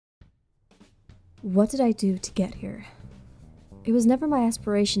What did I do to get here? It was never my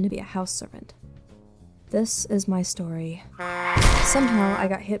aspiration to be a house servant. This is my story. Somehow I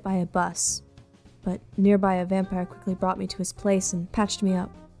got hit by a bus, but nearby a vampire quickly brought me to his place and patched me up.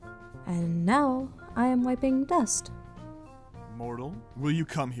 And now I am wiping dust. Mortal, will you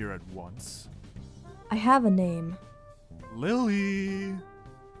come here at once? I have a name. Lily!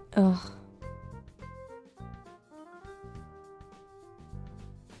 Ugh.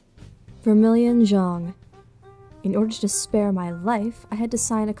 Vermillion Jiang. In order to spare my life, I had to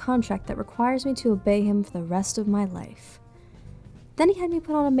sign a contract that requires me to obey him for the rest of my life. Then he had me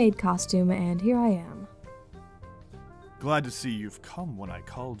put on a maid costume, and here I am. Glad to see you've come when I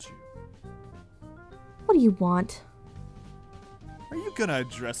called you. What do you want? Are you gonna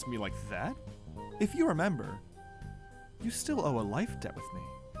address me like that? If you remember, you still owe a life debt with me.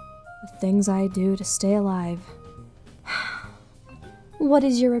 The things I do to stay alive. What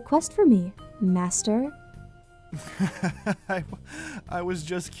is your request for me, Master? I was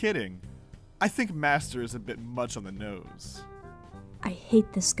just kidding. I think Master is a bit much on the nose. I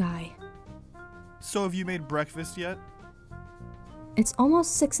hate this guy. So have you made breakfast yet? It's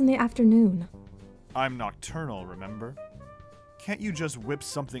almost 6 in the afternoon. I'm nocturnal, remember? Can't you just whip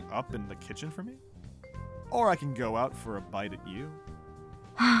something up in the kitchen for me? Or I can go out for a bite at you.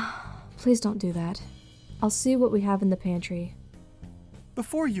 Please don't do that. I'll see what we have in the pantry.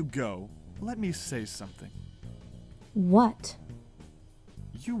 Before you go, let me say something. What?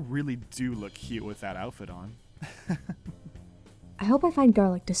 You really do look cute with that outfit on. I hope I find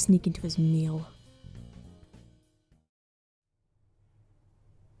garlic to sneak into his meal.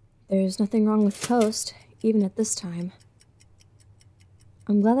 There's nothing wrong with toast, even at this time.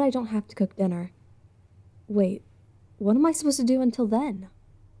 I'm glad that I don't have to cook dinner. Wait, what am I supposed to do until then?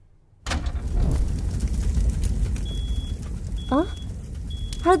 Huh?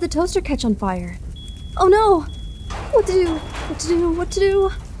 How did the toaster catch on fire? Oh no! What to do? What to do? What to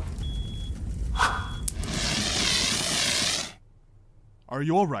do? Are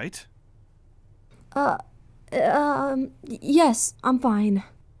you alright? Yes, I'm fine.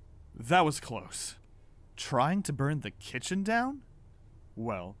 That was close. Trying to burn the kitchen down?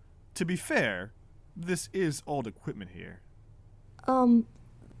 Well, to be fair, this is old equipment here. I'm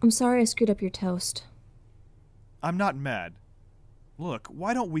sorry I screwed up your toast. I'm not mad. Look,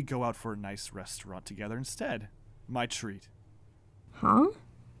 why don't we go out for a nice restaurant together instead? My treat. Huh?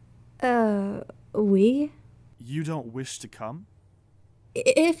 We? You don't wish to come?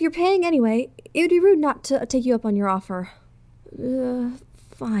 If you're paying anyway, it would be rude not to take you up on your offer.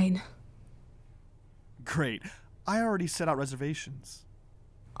 Fine. Great. I already set out reservations.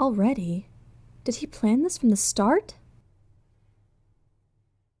 Already? Did he plan this from the start?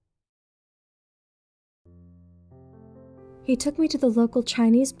 He took me to the local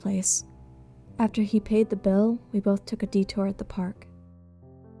Chinese place. After he paid the bill, we both took a detour at the park.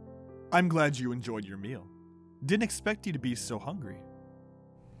 I'm glad you enjoyed your meal. Didn't expect you to be so hungry.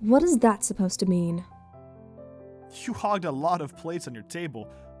 What is that supposed to mean? You hogged a lot of plates on your table.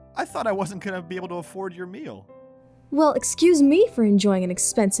 I thought I wasn't gonna be able to afford your meal. Well, excuse me for enjoying an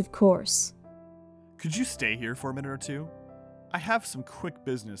expensive course. Could you stay here for a minute or two? I have some quick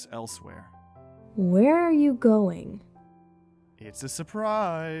business elsewhere. Where are you going? It's a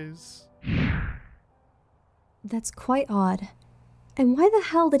surprise. That's quite odd. And why the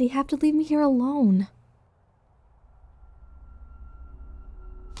hell did he have to leave me here alone?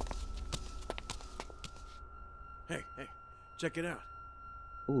 Hey, check it out.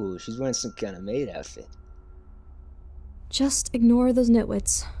 Ooh, she's wearing some kind of maid outfit. Just ignore those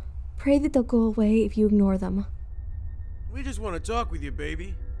nitwits. Pray that they'll go away if you ignore them. We just want to talk with you,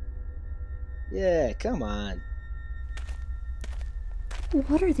 baby. Yeah, come on.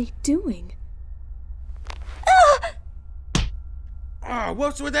 What are they doing? Ah,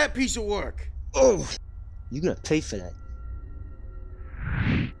 what's with that piece of work? Oh, you're gonna pay for that.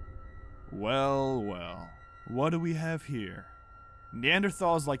 Well, what do we have here?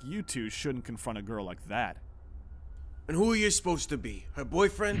 Neanderthals like you two shouldn't confront a girl like that. And who are you supposed to be? Her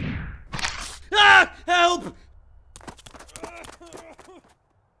boyfriend? Ah! Help!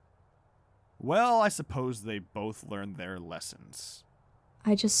 Well, I suppose they both learned their lessons.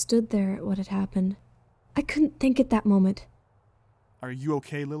 I just stood there at what had happened. I couldn't think at that moment. Are you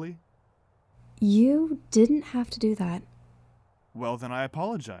okay, Lily? You didn't have to do that. Well, then I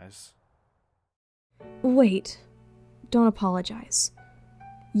apologize. Wait. Don't apologize.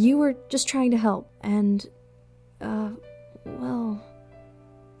 You were just trying to help, and, well,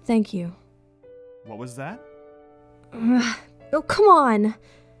 thank you. What was that? Oh, come on!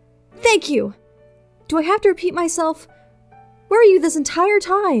 Thank you! Do I have to repeat myself? Where are you this entire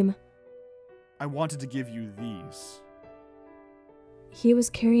time? I wanted to give you these. He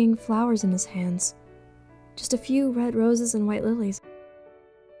was carrying flowers in his hands. Just a few red roses and white lilies.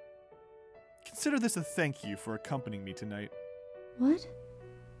 Consider this a thank you for accompanying me tonight. What?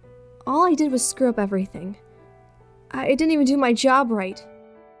 All I did was screw up everything. I didn't even do my job right.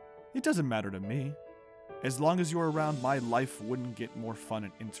 It doesn't matter to me. As long as you're around, my life wouldn't get more fun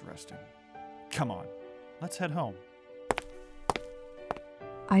and interesting. Come on, let's head home.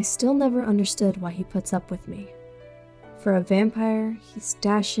 I still never understood why he puts up with me. For a vampire, he's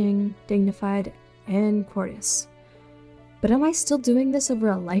dashing, dignified, and courteous. But am I still doing this over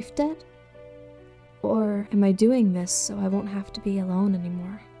a life debt? Or am I doing this so I won't have to be alone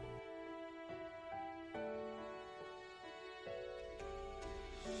anymore?